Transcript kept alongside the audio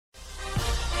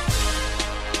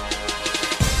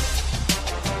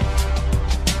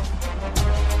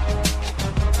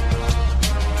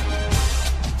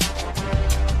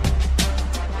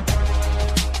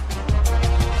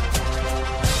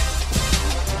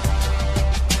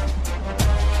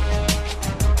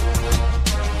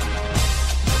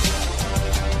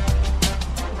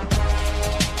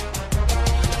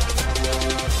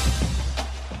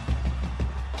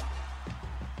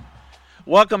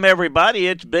Welcome, everybody.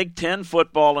 It's Big Ten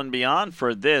football and beyond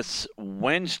for this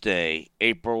Wednesday,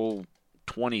 April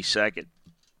 22nd,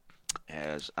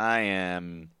 as I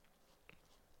am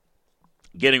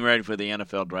getting ready for the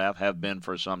NFL draft, have been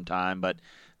for some time, but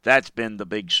that's been the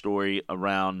big story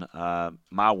around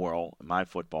my world, my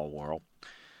football world.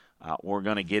 We're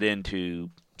going to get into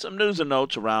some news and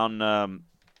notes around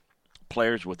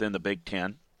players within the Big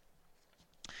Ten,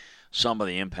 some of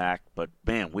the impact, but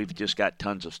man, we've just got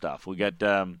tons of stuff. We got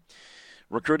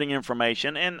recruiting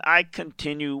information, and I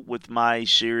continue with my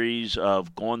series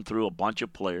of going through a bunch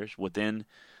of players within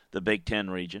the Big Ten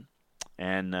region,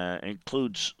 and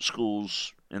includes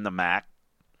schools in the MAC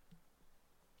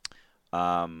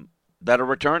that are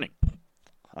returning.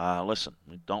 Listen,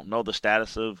 we don't know the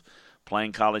status of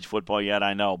playing college football yet,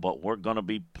 I know, but we're going to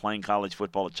be playing college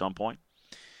football at some point.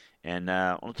 And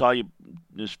I'll tell you,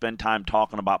 spend time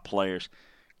talking about players,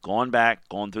 going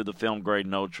through the film grade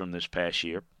notes from this past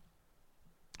year,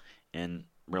 and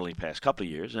really past couple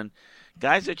of years, and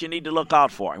guys that you need to look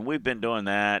out for. And we've been doing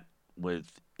that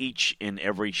with each and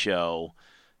every show,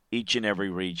 each and every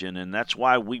region, and that's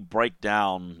why we break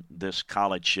down this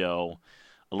college show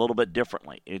a little bit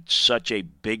differently. It's such a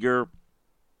bigger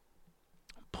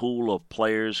pool of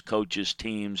players, coaches,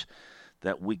 teams,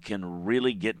 that we can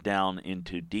really get down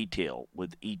into detail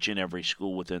with each and every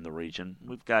school within the region.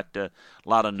 We've got a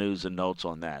lot of news and notes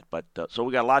on that. But so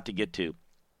we got a lot to get to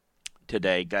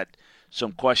today. Got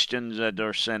some questions that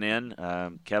are sent in.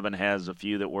 Kevin has a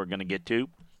few that we're going to get to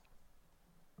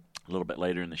a little bit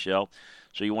later in the show.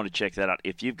 So you want to check that out.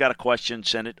 If you've got a question,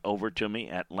 send it over to me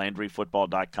at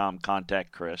LandryFootball.com.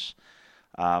 Contact Chris.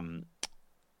 And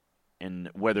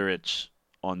whether it's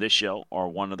on this show or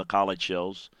one of the college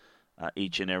shows,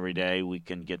 each and every day, we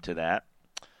can get to that.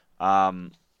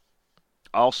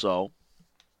 Also,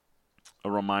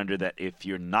 a reminder that if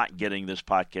you're not getting this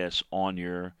podcast on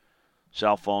your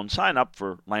cell phone, sign up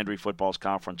for Landry Football's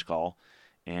conference call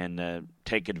and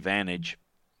take advantage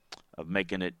of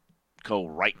making it go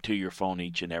right to your phone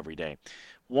each and every day.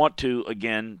 Want to,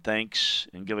 again, thanks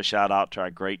and give a shout-out to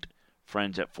our great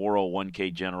friends at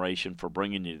 401k Generation for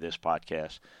bringing you this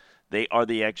podcast. They are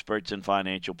the experts in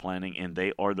financial planning, and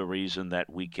they are the reason that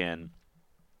we can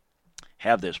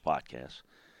have this podcast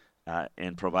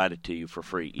and provide it to you for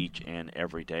free each and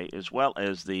every day, as well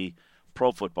as the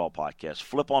Pro Football Podcast.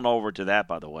 Flip on over to that,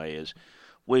 by the way, as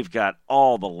we've got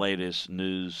all the latest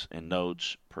news and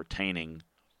notes pertaining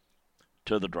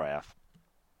to the draft.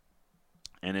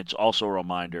 And it's also a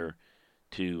reminder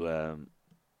to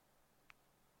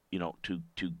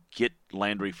get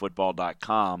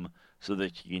LandryFootball.com so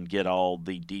that you can get all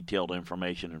the detailed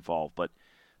information involved. But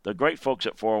the great folks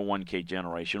at 401k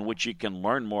Generation, which you can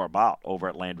learn more about over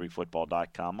at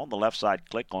LandryFootball.com. On the left side,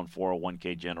 click on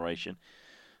 401k Generation.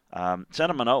 Send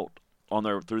them a note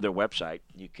through their website.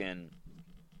 You can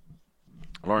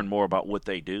learn more about what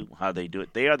they do, how they do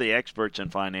it. They are the experts in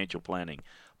financial planning,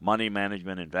 money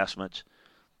management, investments.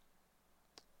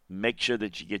 Make sure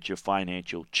that you get your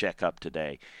financial checkup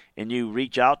today. And you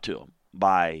reach out to them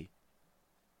by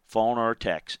phone or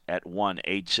text at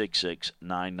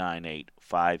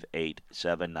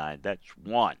 1-866-998-5879. That's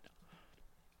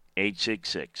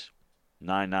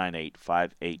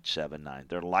 1-866-998-5879.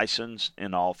 They're licensed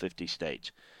in all 50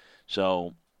 states.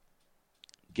 So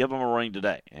give them a ring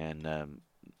today, and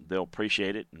they'll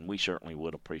appreciate it, and we certainly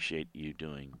would appreciate you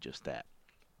doing just that.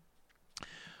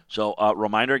 So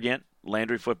reminder again,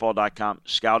 LandryFootball.com,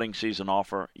 scouting season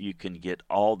offer. You can get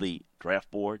all the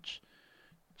draft boards,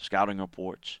 scouting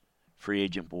reports, free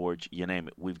agent boards, you name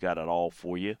it. We've got it all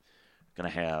for you. Going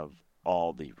to have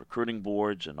all the recruiting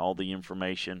boards and all the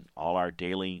information, all our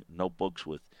daily notebooks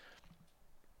with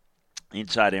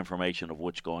inside information of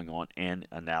what's going on and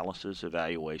analysis,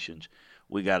 evaluations.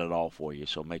 We got it all for you,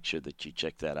 so make sure that you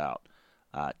check that out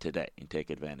today and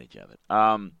take advantage of it.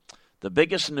 The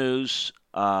biggest news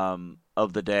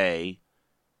of the day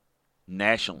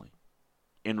nationally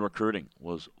in recruiting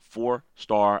was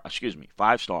five-star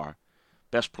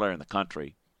best player in the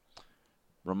country.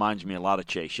 Reminds me a lot of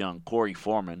Chase Young. Corey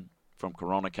Foreman from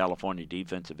Corona, California,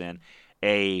 defensive end.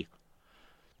 A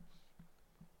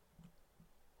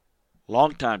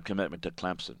long-time commitment to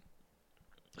Clemson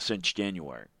since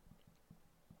January.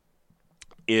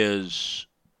 Is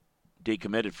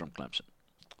decommitted from Clemson.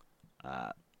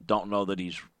 Don't know that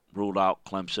he's ruled out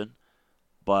Clemson,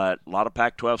 but a lot of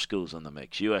Pac-12 schools in the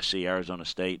mix. USC, Arizona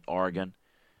State, Oregon,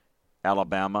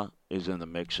 Alabama is in the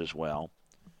mix as well.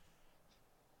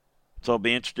 So it'll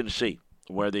be interesting to see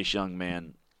where this young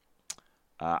man,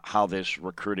 how this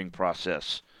recruiting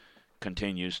process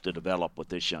continues to develop with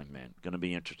this young man. Going to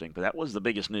be interesting. But that was the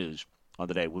biggest news on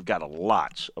the day. We've got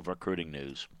lots of recruiting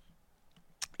news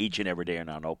each and every day in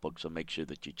our notebook, so make sure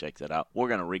that you check that out. We're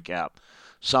going to recap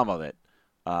some of it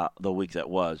the week that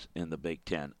was in the Big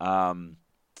Ten.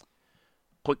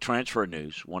 Quick transfer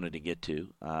news wanted to get to.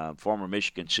 Former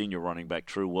Michigan senior running back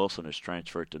True Wilson has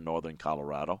transferred to Northern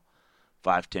Colorado,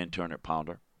 5'10",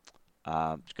 200-pounder.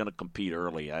 He's going to compete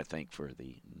early, I think, for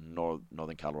the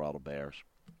Northern Colorado Bears.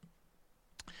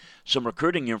 Some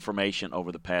recruiting information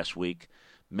over the past week.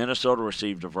 Minnesota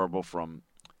received a verbal from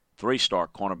three-star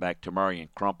cornerback Tamarian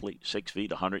Crumpley, 6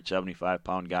 feet,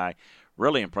 175-pound guy.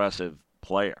 Really impressive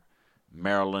player.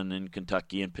 Maryland and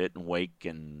Kentucky and Pitt and Wake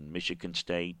and Michigan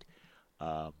State.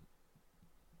 We're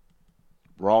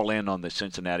all in on the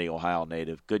Cincinnati, Ohio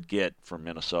native. Good get from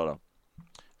Minnesota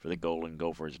for the Golden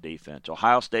Gophers defense.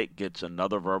 Ohio State gets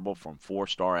another verbal from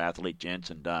four-star athlete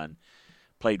Jensen Dunn.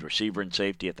 Played receiver and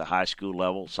safety at the high school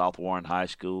level, South Warren High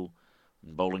School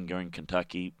in Bowling Green,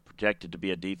 Kentucky. Projected to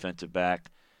be a defensive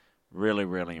back. Really,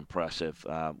 really impressive.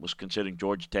 Was considering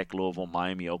Georgia Tech, Louisville,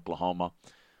 Miami, Oklahoma.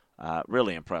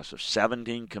 Really impressive.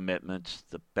 17 commitments,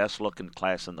 the best-looking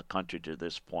class in the country to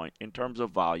this point. In terms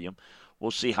of volume, we'll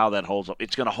see how that holds up.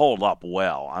 It's going to hold up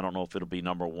well. I don't know if it'll be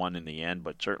number one in the end,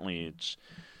 but certainly it's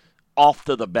off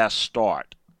to the best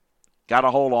start. Got to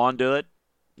hold on to it.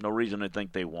 No reason to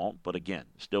think they won't, but again,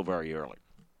 still very early.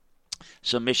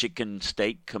 Some Michigan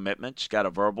State commitments. Got a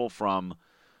verbal from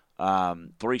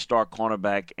three-star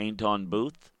cornerback Anton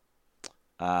Booth,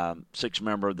 sixth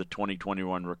member of the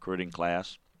 2021 recruiting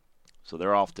class. So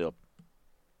they're off to a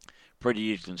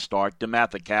pretty decent start.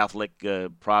 DeMatha Catholic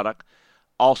product.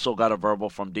 Also got a verbal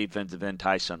from defensive end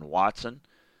Tyson Watson.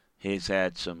 He's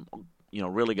had some,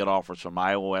 really good offers from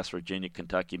Iowa, West Virginia,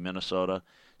 Kentucky, Minnesota.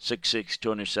 6'6",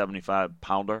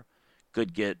 275-pounder.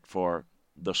 Good get for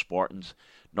the Spartans.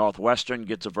 Northwestern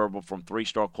gets a verbal from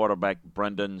three-star quarterback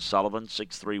Brendan Sullivan,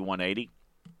 6'3", 180.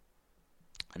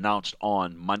 Announced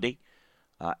on Monday.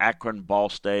 Akron, Ball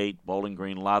State, Bowling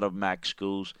Green, a lot of MAC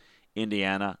schools.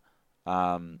 Indiana,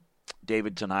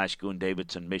 Davidson High School in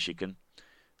Davidson, Michigan.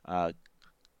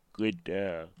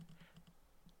 Good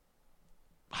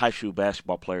high school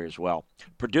basketball player as well.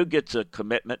 Purdue gets a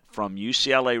commitment from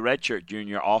UCLA redshirt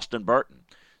junior Austin Burton.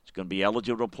 He's going to be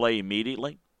eligible to play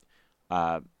immediately.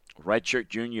 Redshirt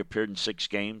junior appeared in 6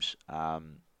 games.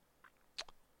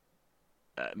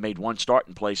 Made one start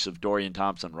in place of Dorian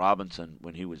Thompson-Robinson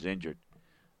when he was injured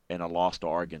in a loss to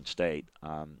Oregon State.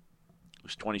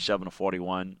 Was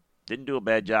 27-41. Didn't do a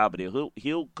bad job, but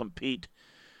he'll compete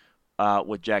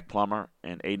with Jack Plummer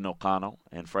and Aiden O'Connell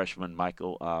and freshman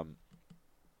Michael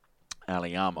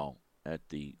Aliamo at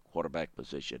the quarterback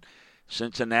position.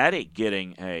 Cincinnati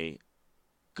getting a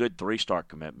good 3-star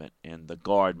commitment in the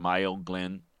guard Mayo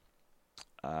Glenn.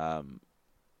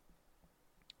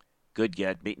 Good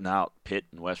get, beating out Pitt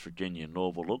and West Virginia and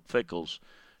Louisville. Luke Fickles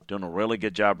doing a really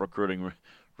good job recruiting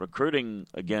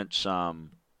against the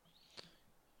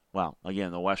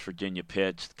West Virginia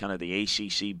Pitts, kind of the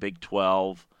ACC, Big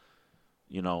 12,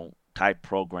 type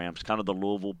programs, kind of the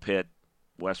Louisville, Pitt,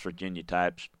 West Virginia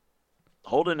types,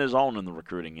 holding his own in the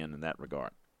recruiting end in that regard.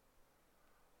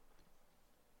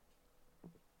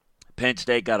 Penn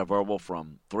State got a verbal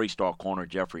from 3-star corner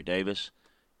Jeffrey Davis,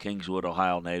 Kingswood,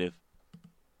 Ohio native.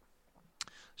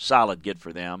 Solid get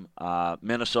for them.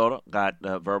 Minnesota got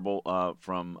a verbal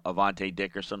from Avante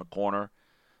Dickerson, a corner.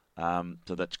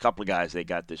 So that's a couple of guys they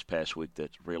got this past week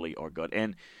that really are good.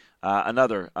 And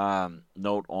another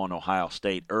note on Ohio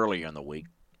State earlier in the week,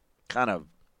 kind of,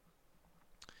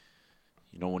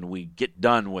 when we get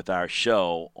done with our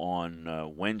show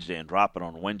on Wednesday and drop it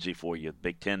on Wednesday for you,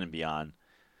 Big Ten and beyond,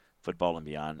 football and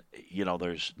beyond,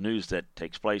 there's news that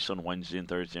takes place on Wednesday and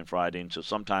Thursday and Friday. And so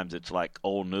sometimes it's like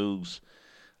old news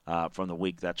from the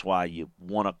week. That's why you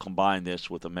want to combine this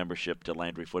with a membership to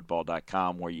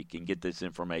LandryFootball.com where you can get this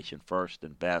information first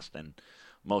and best and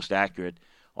most accurate.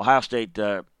 Ohio State,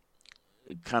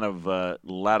 kind of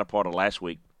latter part of last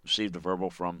week, received a verbal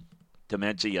from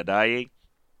Temensi Adaye,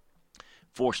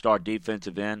 4-star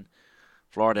defensive end.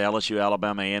 Florida, LSU,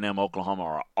 Alabama, A&M, Oklahoma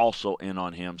are also in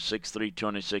on him. 6'3",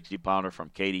 260-pounder from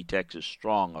Katy, Texas.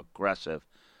 Strong, aggressive,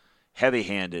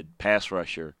 heavy-handed pass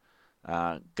rusher.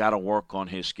 Got to work on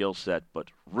his skill set, but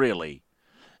really,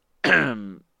 I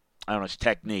don't know his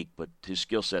technique, but his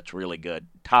skill set's really good.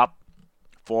 Top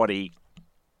 40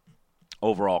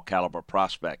 overall caliber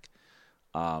prospect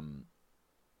in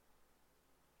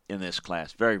this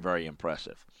class. Very, very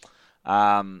impressive.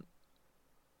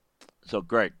 So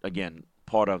great. Again,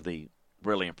 part of the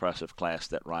really impressive class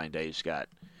that Ryan Day's got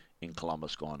in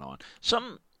Columbus going on.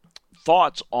 Some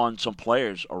thoughts on some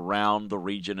players around the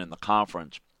region and the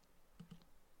conference.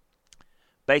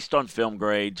 based on film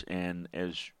grades and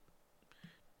is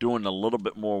doing a little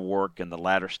bit more work in the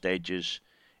latter stages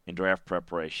in draft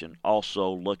preparation. Also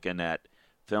looking at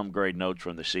film grade notes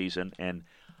from the season and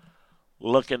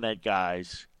looking at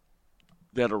guys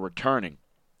that are returning.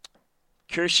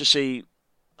 Curious to see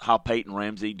how Peyton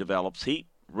Ramsey develops. He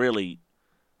really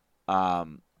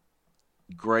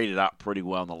graded out pretty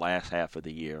well in the last half of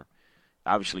the year.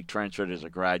 Obviously transferred as a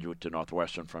graduate to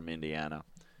Northwestern from Indiana.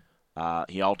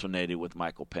 He alternated with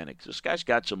Michael Penix. This guy's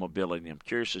got some ability. I'm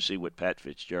curious to see what Pat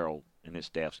Fitzgerald and his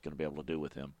staff's going to be able to do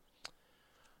with him.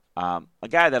 A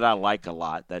guy that I like a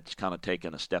lot that's kind of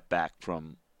taken a step back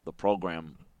from the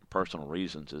program for personal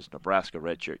reasons is Nebraska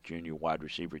redshirt junior wide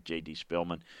receiver J.D.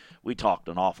 Spillman. We talked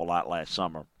an awful lot last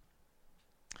summer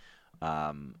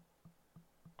on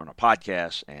a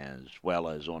podcast as well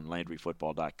as on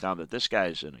LandryFootball.com that this guy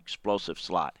is an explosive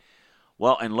slot.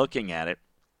 Well, in looking at it,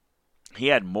 he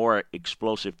had more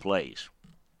explosive plays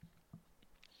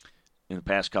in the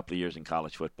past couple of years in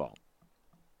college football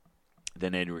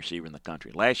than any receiver in the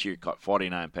country. Last year, he caught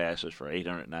 49 passes for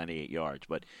 898 yards,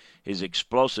 but his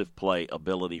explosive play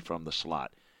ability from the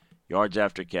slot, yards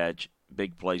after catch,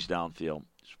 big plays downfield,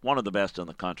 is one of the best in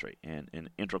the country and an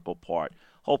integral part.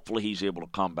 Hopefully he's able to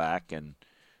come back and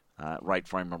right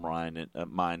frame of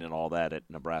mind and all that at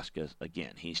Nebraska.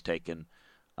 Again, he's taken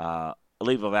a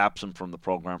leave of absence from the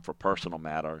program for personal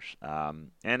matters,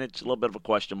 and it's a little bit of a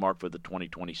question mark for the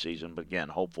 2020 season, but again,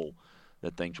 hopeful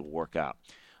that things will work out.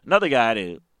 Another guy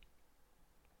to,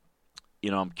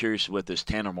 I'm curious with is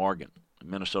Tanner Morgan,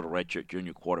 Minnesota redshirt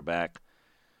junior quarterback,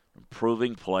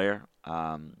 improving player,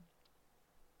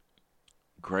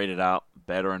 graded out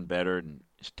better and better in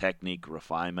his technique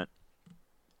refinement.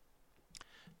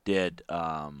 Did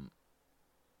a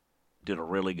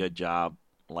really good job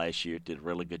last year. Did a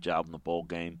really good job in the bowl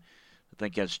game. I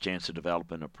think he has a chance to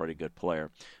develop into a pretty good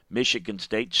player. Michigan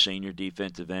State senior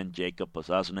defensive end Jacob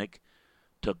Posaznik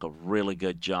took a really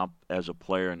good jump as a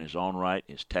player in his own right.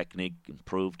 His technique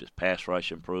improved. His pass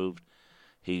rush improved.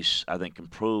 He's, I think,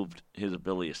 improved his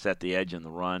ability to set the edge in the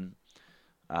run.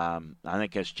 I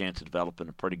think he has a chance to develop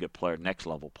into a pretty good player,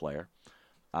 next-level player.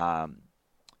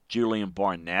 Julian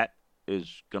Barnett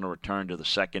is going to return to the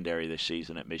secondary this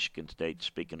season at Michigan State,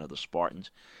 speaking of the Spartans.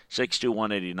 6'2",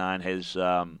 189, has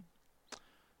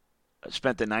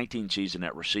spent the 19 season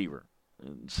at receiver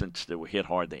since they were hit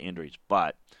hard, the injuries.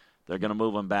 But they're going to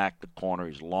move him back to corner.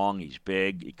 He's long, he's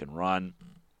big, he can run.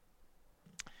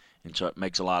 And so it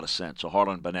makes a lot of sense. So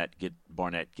Harlan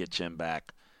Barnett gets him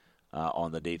back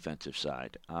on the defensive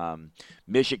side.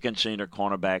 Michigan senior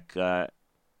cornerback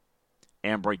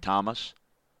Ambry Thomas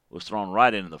was thrown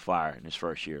right into the fire in his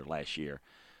first year last year.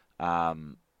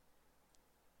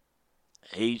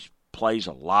 He plays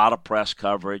a lot of press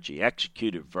coverage. He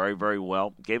executed very, very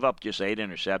well. Gave up just 8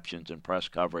 interceptions in press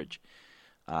coverage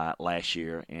last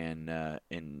year and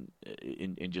in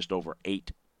just over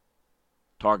 8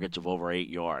 targets of over 8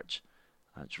 yards.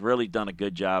 It's really done a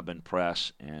good job in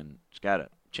press, and it's got a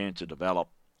chance to develop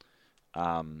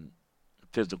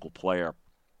physical player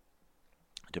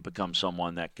to become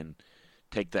someone that can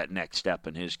take that next step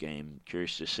in his game.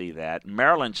 Curious to see that.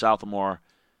 Maryland sophomore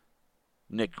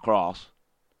Nick Cross,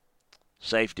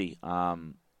 safety,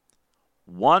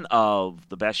 one of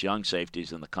the best young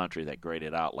safeties in the country that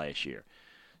graded out last year.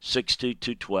 6'2",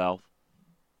 212.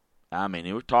 I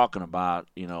mean, we're talking about,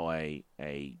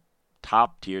 a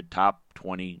top-tier, top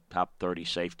 20, top 30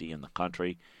 safety in the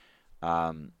country.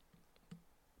 As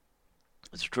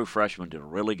a true freshman, did a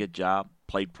really good job.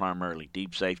 Played primarily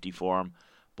deep safety for him.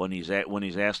 When he's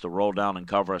asked to roll down and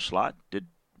cover a slot,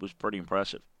 was pretty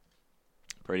impressive.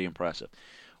 Pretty impressive.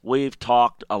 We've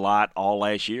talked a lot all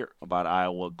last year about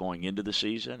Iowa going into the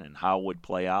season and how it would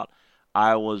play out.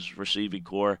 Iowa's receiving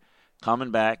core coming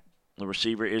back. The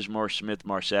receiver Ismar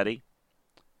Smith-Marsetti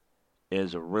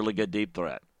is a really good deep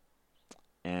threat.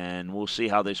 And we'll see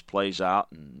how this plays out.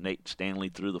 And Nate Stanley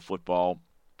threw the football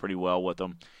pretty well with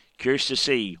him. Curious to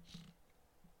see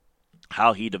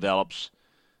how he develops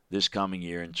this coming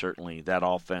year, and certainly that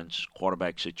offense,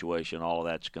 quarterback situation, all of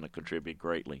that's going to contribute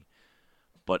greatly.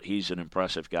 But he's an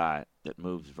impressive guy that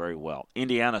moves very well.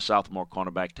 Indiana sophomore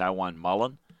cornerback Tywan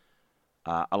Mullen.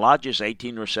 Elijah's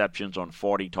 18 receptions on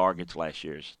 40 targets last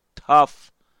year. It's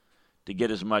tough to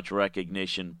get as much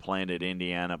recognition playing at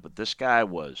Indiana, but this guy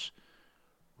was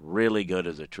really good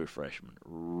as a true freshman.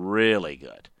 Really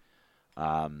good.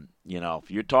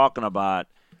 If you're talking about,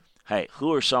 hey,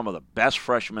 who are some of the best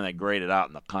freshmen that graded out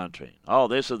in the country? Oh,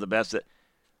 this is the best.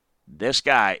 This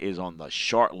guy is on the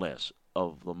short list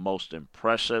of the most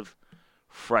impressive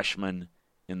freshmen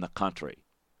in the country.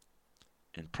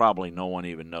 and probably no one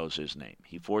even knows his name.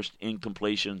 He forced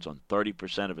incompletions on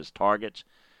 30% of his targets.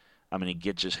 I mean, he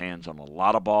gets his hands on a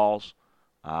lot of balls.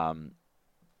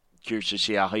 Curious to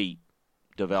see how he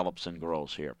develops and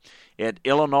grows here. At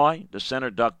Illinois, the center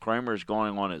Doug Kramer is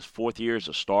going on his 4th year as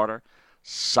a starter.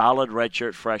 Solid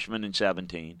redshirt freshman in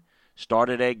 17.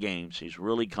 Started 8 games. He's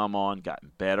really come on,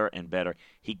 gotten better and better.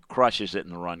 He crushes it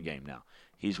in the run game now.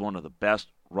 He's one of the best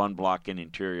run-blocking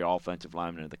interior offensive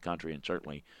linemen in the country and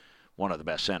certainly one of the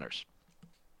best centers.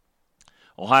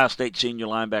 Ohio State senior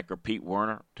linebacker Pete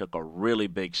Werner took a really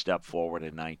big step forward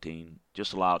in 19.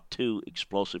 Just allowed 2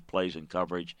 explosive plays in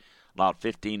coverage, allowed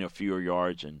 15 or fewer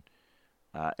yards in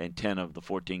 10 of the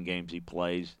 14 games he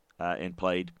played.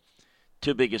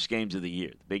 2 biggest games of the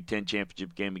year. The Big Ten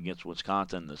championship game against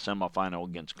Wisconsin and the semifinal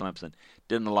against Clemson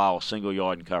didn't allow a single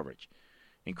yard in coverage.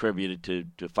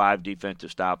 Contributed to 5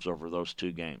 defensive stops over those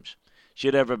 2 games.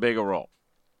 Should have a bigger role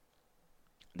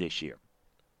this year.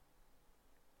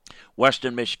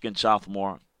 Western Michigan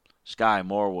sophomore Sky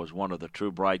Moore was one of the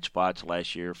true bright spots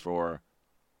last year for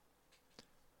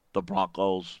the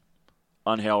Broncos.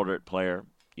 Unheralded player.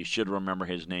 You should remember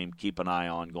his name. Keep an eye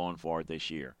on going forward this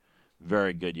year.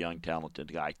 Very good, young,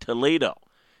 talented guy. Toledo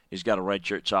has got a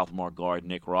redshirt sophomore guard,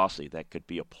 Nick Rossi. That could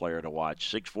be a player to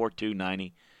watch. 6'4",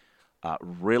 290.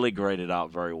 Really graded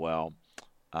out very well.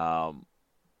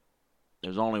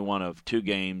 There's only one of 2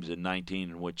 games in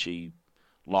 19 in which he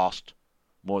lost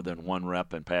more than 1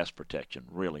 rep in pass protection.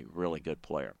 Really, really good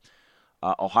player.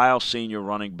 Ohio senior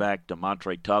running back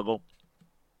DeMontre Tuggle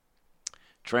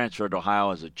transferred to Ohio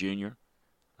as a junior.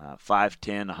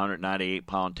 5'10",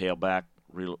 198-pound tailback.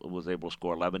 Was able to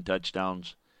score 11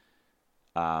 touchdowns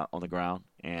on the ground,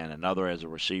 and another as a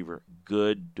receiver.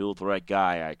 Good dual-threat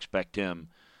guy. I expect him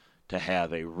to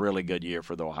have a really good year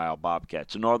for the Ohio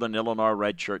Bobcats. Northern Illinois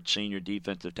redshirt senior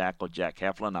defensive tackle Jack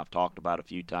Heflin, I've talked about a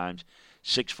few times.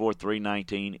 6'4",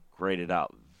 319, graded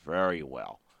out very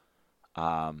well.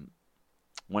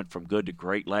 Went from good to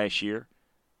great last year,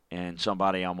 and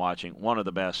somebody I'm watching, one of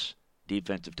the best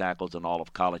defensive tackles in all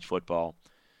of college football.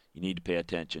 You need to pay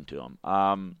attention to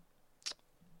him.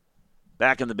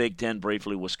 Back in the Big Ten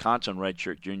briefly, Wisconsin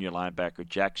redshirt junior linebacker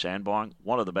Jack Sanborn,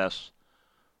 one of the best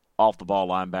off-the-ball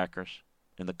linebackers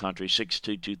in the country, 6'2",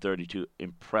 232,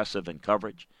 impressive in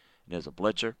coverage, and as a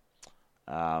blitzer.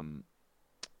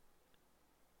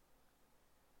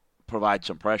 Provides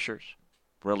some pressures,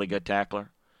 really good tackler,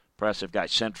 impressive guy.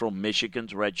 Central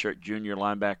Michigan's redshirt junior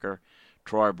linebacker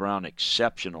Troy Brown,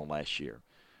 exceptional last year.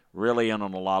 Really in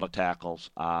on a lot of tackles.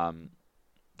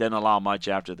 Didn't allow much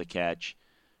after the catch.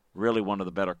 Really one of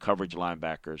the better coverage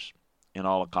linebackers in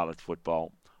all of college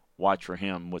football. Watch for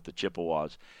him with the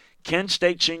Chippewas. Kent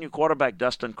State senior quarterback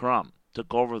Dustin Crum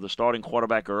took over the starting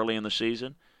quarterback early in the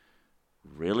season.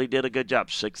 Really did a good job.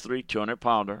 6'3",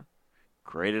 200-pounder.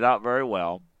 Graded out very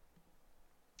well.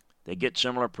 They get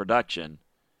similar production.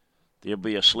 They'll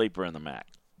be a sleeper in the MAC.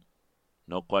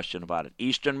 No question about it.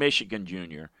 Eastern Michigan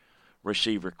junior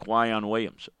receiver Quion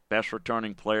Williams, best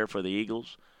returning player for the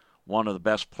Eagles, one of the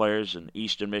best players in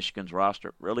Eastern Michigan's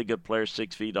roster. Really good player,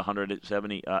 6 feet,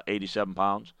 87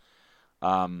 pounds.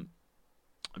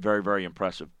 Very, very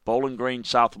impressive. Bowling Green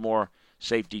sophomore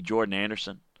safety Jordan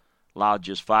Anderson allowed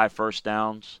just 5 first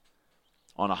downs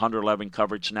on 111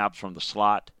 coverage snaps from the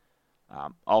slot.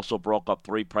 Also broke up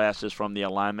 3 passes from the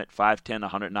alignment. 5'10",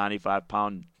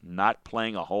 195-pound, not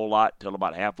playing a whole lot till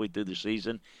about halfway through the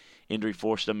season. Injury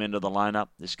forced him into the lineup.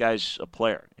 This guy's a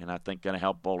player, and I think going to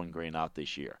help Bowling Green out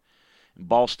this year.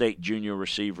 Ball State junior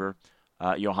receiver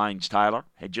Johannes Tyler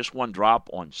had just 1 drop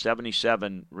on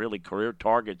 77 really career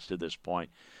targets to this point.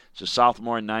 It's a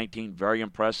sophomore in 19, very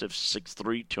impressive,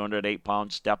 6'3", 208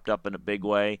 pounds, stepped up in a big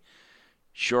way.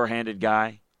 Sure-handed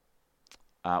guy.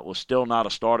 Was still not a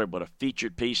starter, but a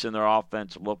featured piece in their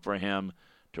offense. Look for him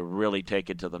to really take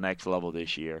it to the next level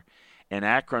this year. And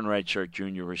Akron redshirt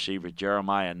junior receiver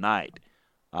Jeremiah Knight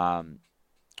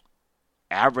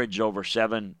averaged over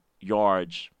 7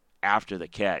 yards after the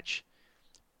catch.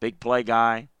 Big play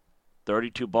guy,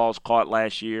 32 balls caught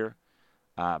last year.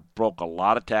 Broke a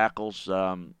lot of tackles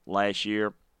last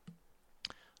year.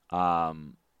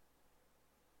 And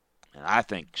I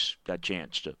think got a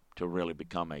chance to really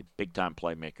become a big-time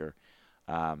playmaker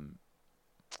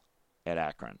at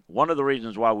Akron. One of the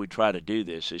reasons why we try to do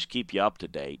this is keep you up to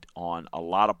date on a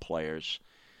lot of players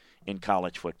in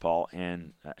college football.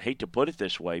 And I hate to put it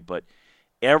this way, but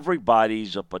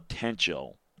everybody's a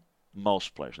potential,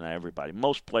 most players, not everybody,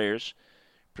 most players,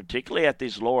 particularly at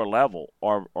this lower level,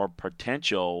 are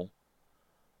potential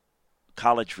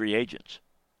college free agents.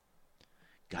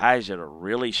 Guys that are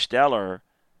really stellar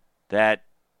that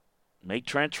may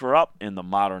transfer up in the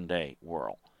modern day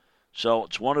world. So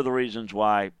it's one of the reasons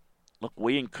why, look,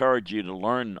 we encourage you to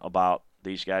learn about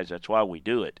these guys. That's why we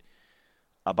do it,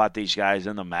 about these guys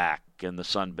in the MAC and the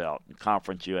Sun Belt and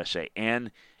Conference USA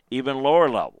and even lower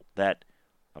level that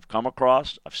I've come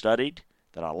across, I've studied,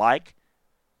 that I like,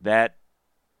 that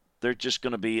there's just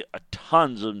going to be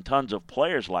tons and tons of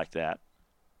players like that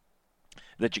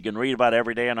you can read about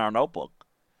every day in our notebook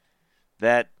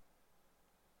that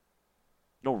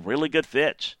really good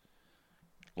fits.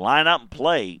 Line up and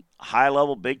play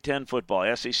high-level Big Ten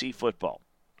football, SEC football,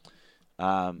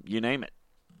 you name it.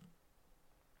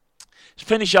 Let's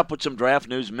finish up with some draft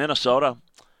news. Minnesota,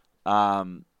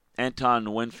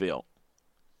 Anton Winfield.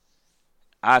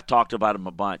 I've talked about him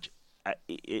a bunch.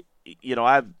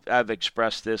 I've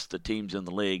expressed this to teams in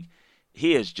the league.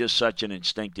 He is just such an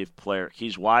instinctive player.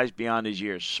 He's wise beyond his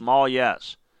years. Small,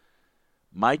 yes.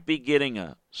 Might be getting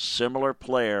a similar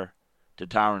player to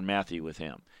Tyrann Mathieu with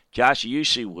him. Josh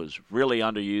Usey was really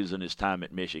underused in his time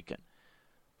at Michigan.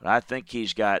 But I think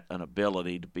he's got an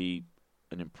ability to be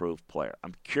an improved player.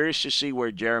 I'm curious to see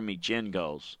where Jeremy Chinn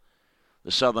goes,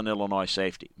 the Southern Illinois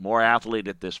safety. More athlete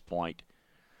at this point,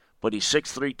 but he's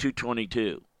 6'3",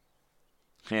 222.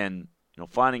 And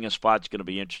finding a spot's going to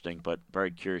be interesting, but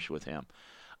very curious with him.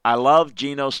 I love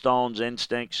Geno Stone's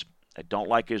instincts. I don't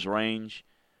like his range,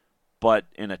 but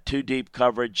in a two-deep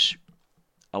coverage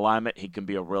alignment, he can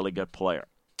be a really good player.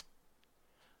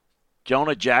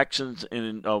 Jonah Jackson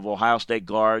of Ohio State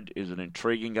guard is an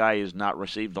intriguing guy. He has not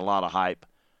received a lot of hype,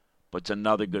 but it's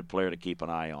another good player to keep an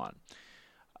eye on.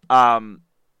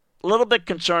 A little bit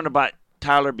concerned about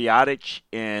Tyler Biadasz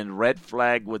and red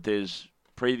flag with his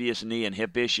previous knee and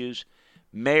hip issues.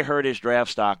 May hurt his draft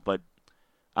stock, but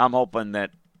I'm hoping that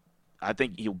I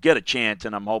think he'll get a chance,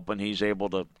 and I'm hoping he's able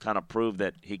to kind of prove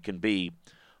that he can be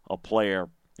a player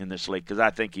in this league because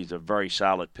I think he's a very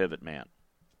solid pivot man.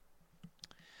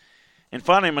 And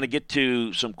finally, I'm going to get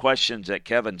to some questions that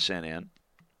Kevin sent in.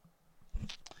 He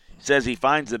says he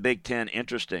finds the Big Ten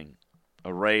interesting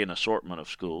array and assortment of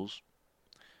schools,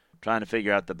 trying to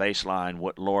figure out the baseline,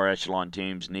 what lower echelon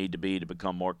teams need to be to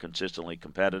become more consistently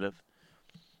competitive.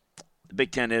 The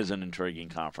Big Ten is an intriguing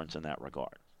conference in that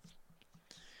regard.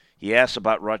 He asks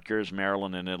about Rutgers,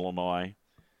 Maryland, and Illinois.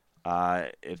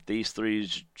 If these three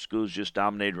schools just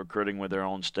dominated recruiting with their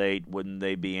own state, wouldn't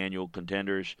they be annual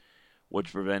contenders?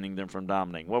 What's preventing them from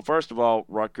dominating? Well, first of all,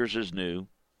 Rutgers is new.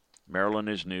 Maryland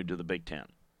is new to the Big Ten.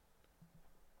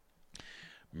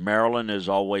 Maryland has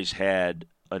always had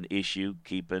an issue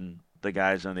keeping the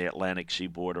guys on the Atlantic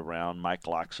Seaboard around. Mike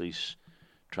Loxley's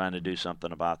trying to do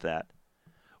something about that.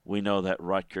 We know that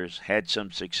Rutgers had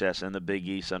some success in the Big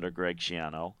East under Greg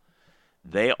Schiano.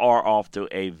 They are off to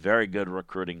a very good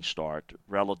recruiting start,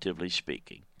 relatively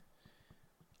speaking.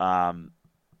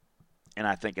 And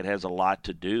I think it has a lot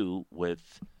to do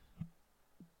with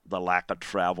the lack of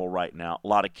travel right now. A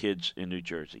lot of kids in New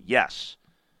Jersey. Yes,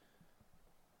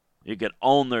 you could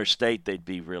own their state, they'd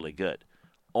be really good.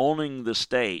 Owning the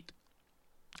state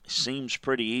seems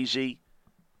pretty easy,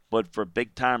 but for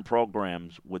big-time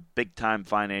programs with big-time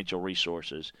financial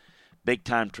resources,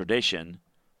 big-time tradition,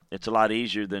 it's a lot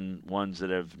easier than ones that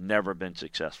have never been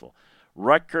successful.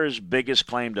 Rutgers' biggest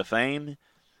claim to fame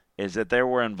is that they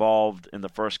were involved in the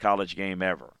first college game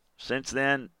ever. Since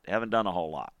then, they haven't done a whole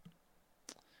lot.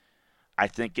 I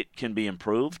think it can be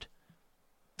improved.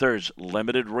 There's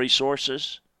limited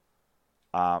resources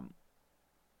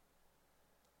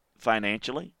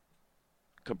financially,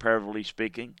 comparatively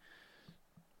speaking.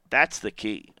 That's the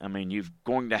key. I mean, you're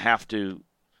going to have to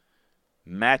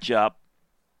match up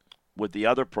with the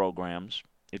other programs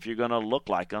if you're going to look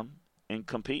like them and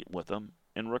compete with them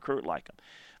and recruit like them.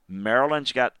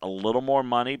 Maryland's got a little more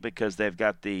money because they've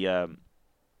got the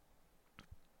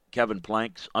Kevin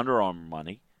Plank's Under Armour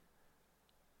money.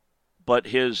 But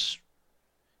his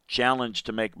challenge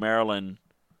to make Maryland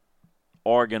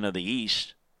Oregon of the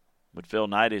East, what Phil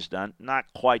Knight has done,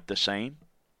 not quite the same.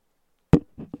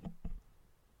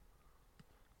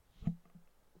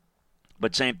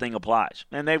 But same thing applies.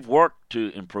 And they've worked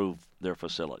to improve their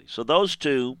facility. So those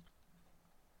two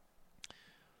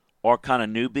are kind of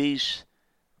newbies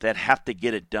that have to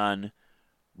get it done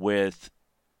with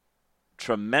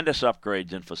tremendous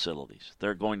upgrades in facilities.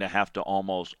 They're going to have to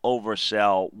almost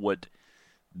oversell what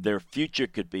their future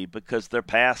could be because their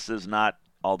past is not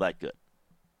all that good.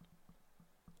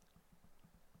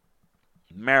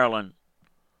 Maryland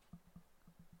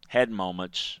had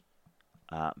moments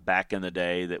back in the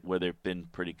day where they've been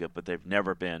pretty good, but they've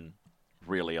never been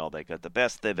really all that good. The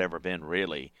best they've ever been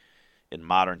really in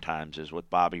modern times is with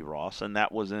Bobby Ross, and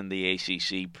that was in the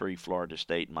ACC pre-Florida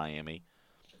State Miami.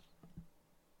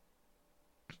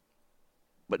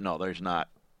 But no, there's not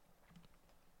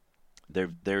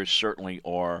There certainly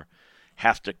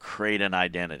have to create an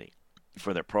identity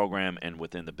for their program and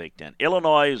within the Big Ten.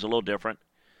 Illinois is a little different.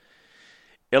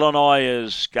 Illinois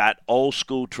has got old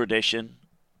school tradition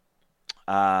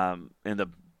in the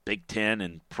Big Ten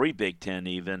and pre-Big Ten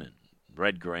even, and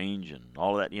Red Grange and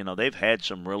all of that. They've had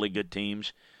some really good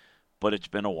teams, but it's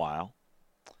been a while.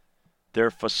 Their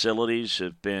facilities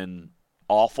have been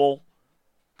awful.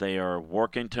 They are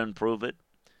working to improve it.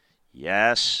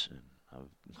 Yes, I've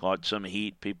caught some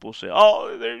heat. People say,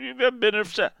 you've been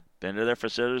to their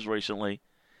facilities recently.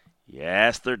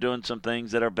 Yes, they're doing some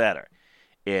things that are better.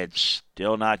 It's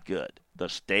still not good. The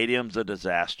stadium's a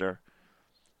disaster.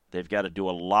 They've got to do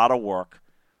a lot of work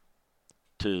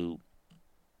to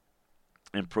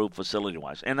improve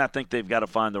facility-wise. And I think they've got to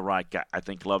find the right guy. I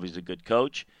think Lovey's a good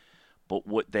coach. But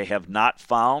what they have not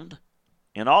found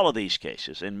in all of these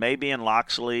cases, and maybe in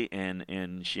Loxley and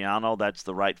in Schiano, that's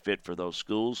the right fit for those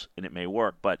schools, and it may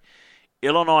work. But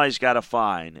Illinois has got to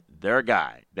find their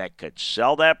guy that could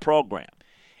sell that program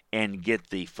and get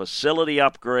the facility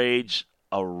upgrades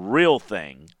a real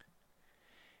thing,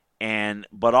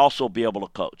 but also be able to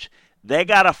coach. They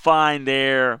got to find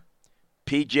their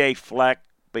PJ Fleck,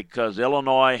 because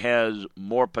Illinois has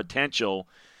more potential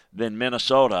than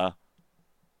Minnesota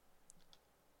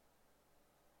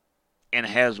and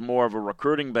has more of a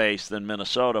recruiting base than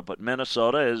Minnesota. But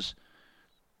Minnesota is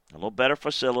a little better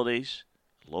facilities,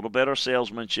 a little better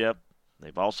salesmanship.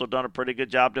 They've also done a pretty good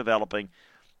job developing.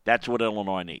 That's what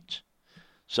Illinois needs.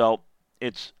 So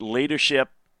it's leadership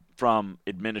from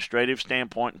administrative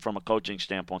standpoint and from a coaching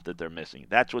standpoint that they're missing.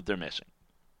 That's what they're missing,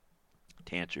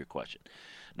 to answer your question.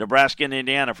 Nebraska and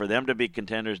Indiana, for them to be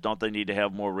contenders, don't they need to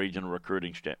have more regional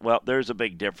recruiting? Well, there's a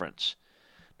big difference.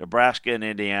 Nebraska and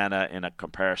Indiana, in a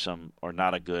comparison, are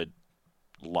not a good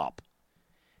lump.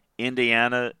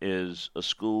 Indiana is a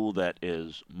school that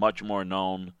is much more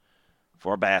known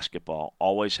for basketball,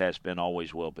 always has been,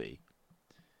 always will be.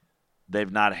 They've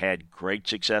not had great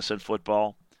success in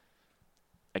football.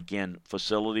 Again,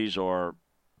 facilities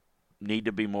need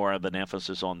to be more of an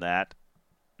emphasis on that.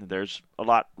 There's a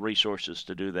lot of resources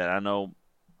to do that. I know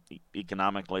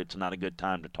economically it's not a good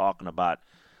time to talking about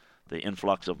the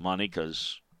influx of money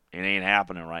because it ain't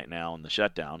happening right now in the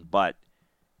shutdown, but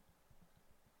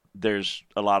there's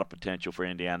a lot of potential for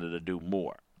Indiana to do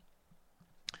more.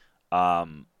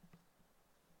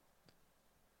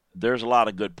 There's a lot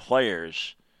of good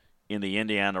players in the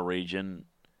Indiana region,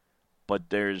 but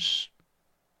there's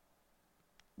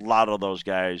a lot of those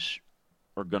guys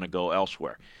are going to go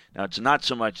elsewhere. Now, it's not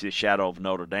so much the shadow of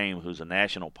Notre Dame, who's a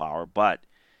national power, but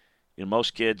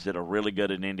most kids that are really good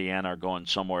in Indiana are going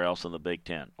somewhere else in the Big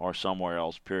Ten or somewhere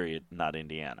else, period, not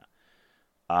Indiana.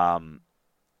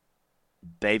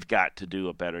 They've got to do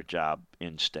a better job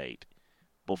in state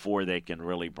before they can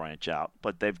really branch out.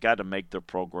 But they've got to make their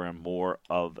program more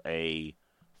of a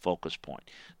focus point.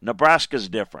 Nebraska's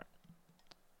different.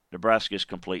 Nebraska is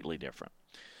completely different.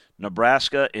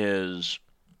 Nebraska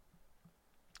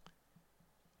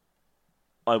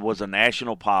was a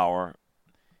national power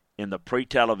in the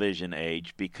pre-television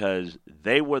age because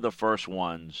they were the first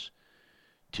ones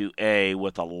to,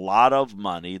 with a lot of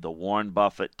money, the Warren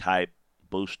Buffett type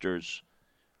boosters,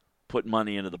 put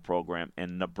money into the program.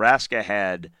 And Nebraska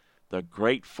had the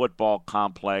great football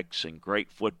complex and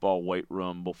great football weight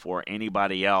room before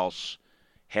anybody else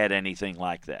had anything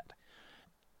like that.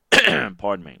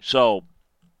 Pardon me. So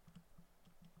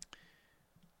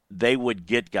they would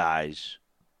get guys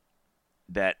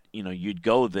that, you'd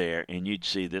go there and you'd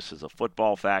see this is a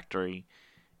football factory,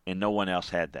 and no one else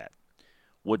had that.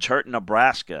 What's hurt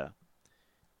Nebraska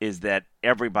is that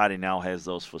everybody now has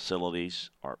those facilities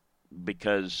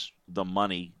because the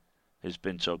money has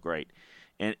been so great.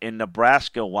 And in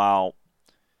Nebraska, while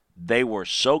they were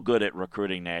so good at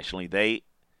recruiting nationally, they,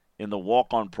 in the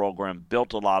walk-on program,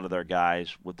 built a lot of their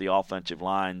guys with the offensive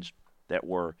lines that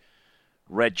were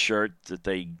red shirt that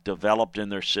they developed in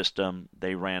their system.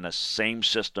 They ran a same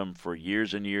system for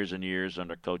years and years and years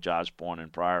under Coach Osborne,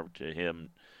 and prior to him,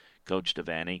 Coach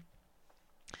Devaney.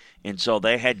 And so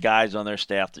they had guys on their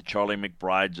staff, the Charlie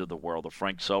McBrides of the world, the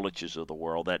Frank Soliches of the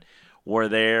world, that were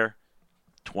there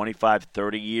 25,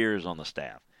 30 years on the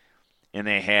staff. And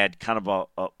they had kind of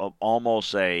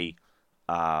almost a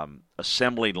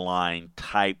assembly line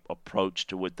type approach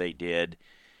to what they did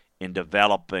in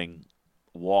developing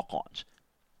walk-ons.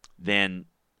 Then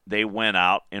they went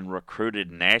out and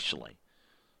recruited nationally.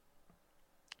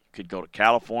 Could go to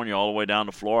California all the way down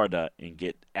to Florida and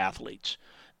get athletes,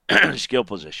 skill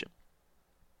position.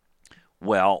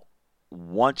 Well,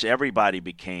 once everybody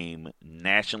became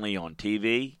nationally on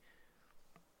TV,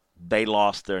 they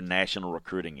lost their national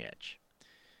recruiting edge.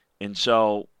 And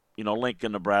so,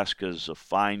 Lincoln, Nebraska is a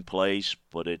fine place,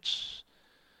 but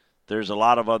there's a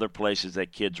lot of other places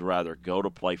that kids rather go to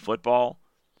play football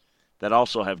that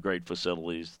also have great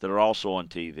facilities, that are also on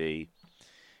TV,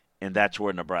 and that's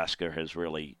where Nebraska has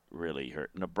really, really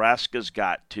hurt. Nebraska's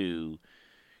got to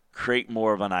create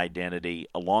more of an identity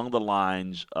along the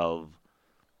lines of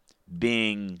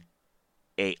being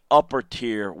a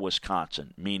upper-tier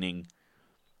Wisconsin, meaning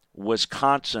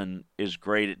Wisconsin is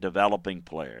great at developing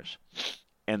players,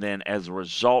 and then as a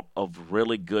result of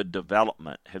really good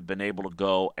development have been able to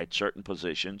go at certain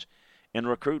positions and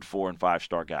recruit 4- and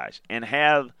 5-star guys and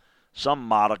have some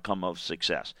modicum of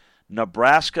success.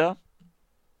 Nebraska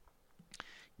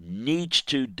needs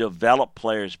to develop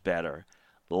players better,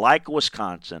 like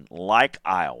Wisconsin, like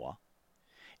Iowa,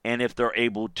 and if they're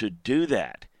able to do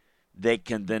that, they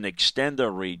can then extend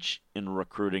their reach in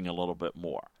recruiting a little bit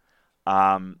more.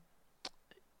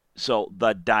 So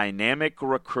the dynamic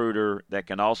recruiter that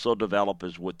can also develop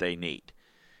is what they need.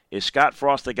 Is Scott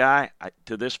Frost the guy?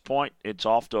 To this point, it's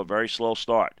off to a very slow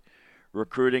start.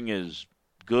 Recruiting is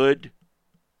good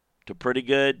to pretty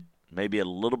good, maybe a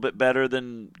little bit better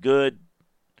than good.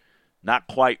 Not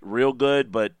quite real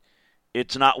good, but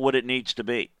it's not what it needs to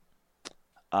be.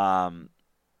 And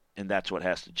that's what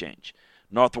has to change.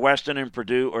 Northwestern and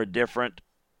Purdue are different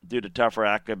due to tougher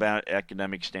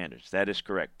academic standards. That is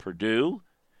correct. Purdue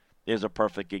is a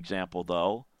perfect example,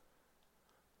 though,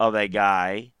 of a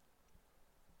guy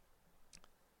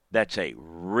that's a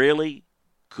really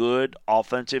good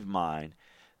offensive mind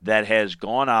that has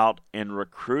gone out and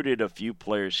recruited a few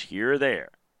players here or there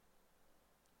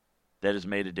that has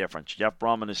made a difference. Jeff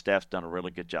Brom and his staff's done a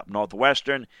really good job.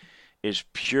 Northwestern is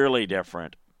purely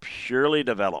different, purely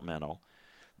developmental.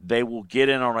 They will get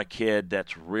in on a kid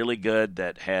that's really good,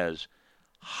 that has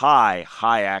high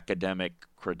academic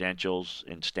credentials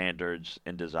and standards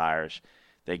and desires.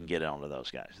 They can get on to those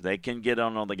guys. They can get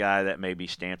on the guy that maybe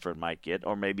Stanford might get,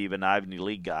 or maybe even an Ivy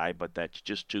League guy, but that's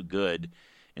just too good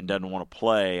and doesn't want to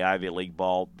play Ivy League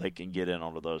ball. They can get in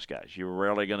onto those guys. You're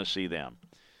rarely going to see them.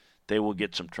 They will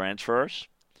get some transfers,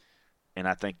 and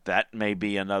I think that may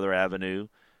be another avenue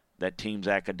that teams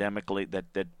academically,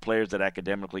 that players that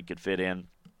academically could fit in.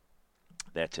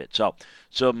 That's it. So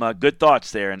some good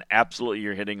thoughts there, and absolutely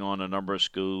you're hitting on a number of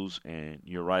schools, and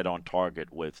you're right on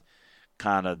target with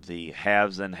kind of the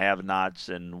haves and have-nots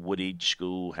and what each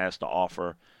school has to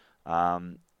offer,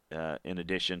 in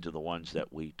addition to the ones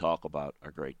that we talk about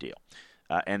a great deal,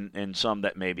 and some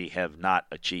that maybe have not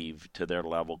achieved to their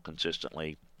level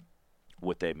consistently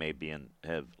what they may be and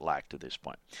have lacked to this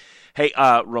point. Hey,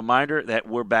 reminder that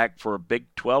we're back for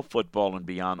Big 12 football and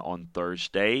beyond on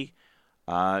Thursday.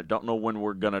 Don't know when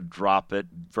we're going to drop it.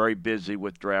 Very busy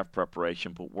with draft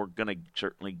preparation, but we're going to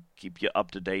certainly keep you up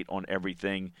to date on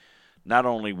everything, not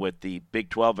only with the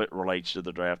Big 12 it relates to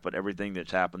the draft, but everything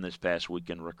that's happened this past week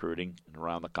in recruiting and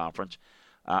around the conference.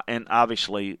 And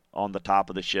obviously on the top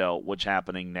of the show, what's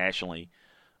happening nationally,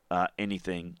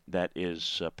 anything that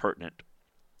is pertinent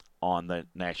on the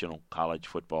national college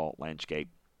football landscape.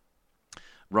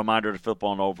 Reminder to flip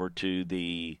on over to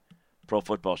the Pro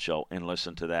Football Show and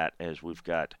listen to that, as we've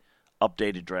got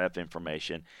updated draft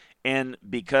information. And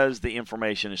because the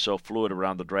information is so fluid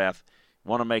around the draft,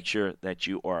 want to make sure that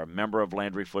you are a member of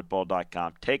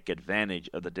LandryFootball.com. Take advantage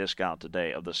of the discount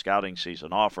today of the scouting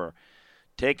season offer.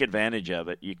 Take advantage of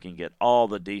it. You can get all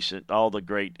the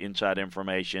great inside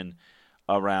information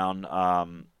around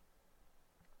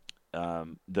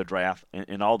the draft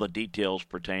and all the details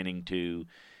pertaining to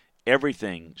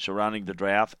everything surrounding the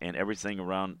draft and everything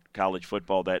around college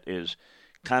football that is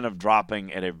kind of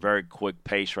dropping at a very quick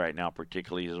pace right now,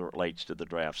 particularly as it relates to the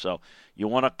draft. So you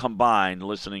want to combine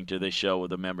listening to this show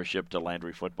with a membership to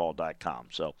LandryFootball.com.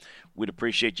 So we'd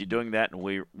appreciate you doing that, and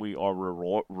we are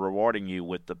rewarding you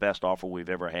with the best offer we've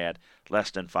ever had.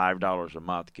 Less than $5 a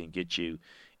month can get you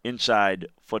inside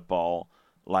football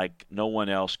like no one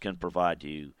else can provide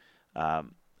you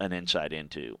an insight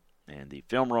into. And the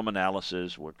film room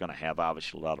analysis, we're going to have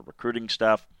obviously a lot of recruiting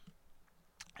stuff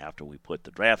after we put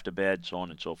the draft to bed, so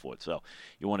on and so forth. So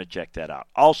you want to check that out.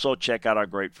 Also, check out our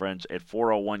great friends at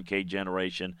 401k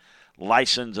Generation,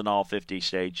 licensed in all 50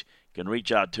 states. You can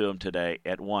reach out to them today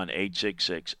at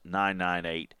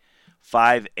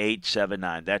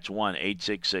 1-866-998-5879. That's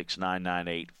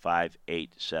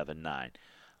 1-866-998-5879.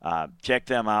 Check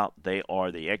them out. They are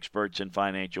the experts in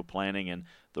financial planning and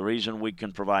the reason we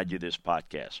can provide you this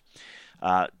podcast.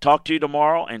 Talk to you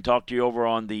tomorrow and talk to you over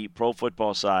on the pro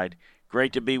football side.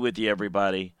 Great to be with you,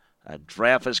 everybody.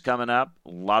 Draft is coming up. A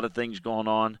lot of things going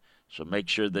on. So make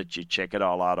sure that you check it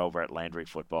all out over at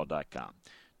LandryFootball.com.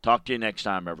 Talk to you next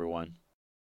time, everyone.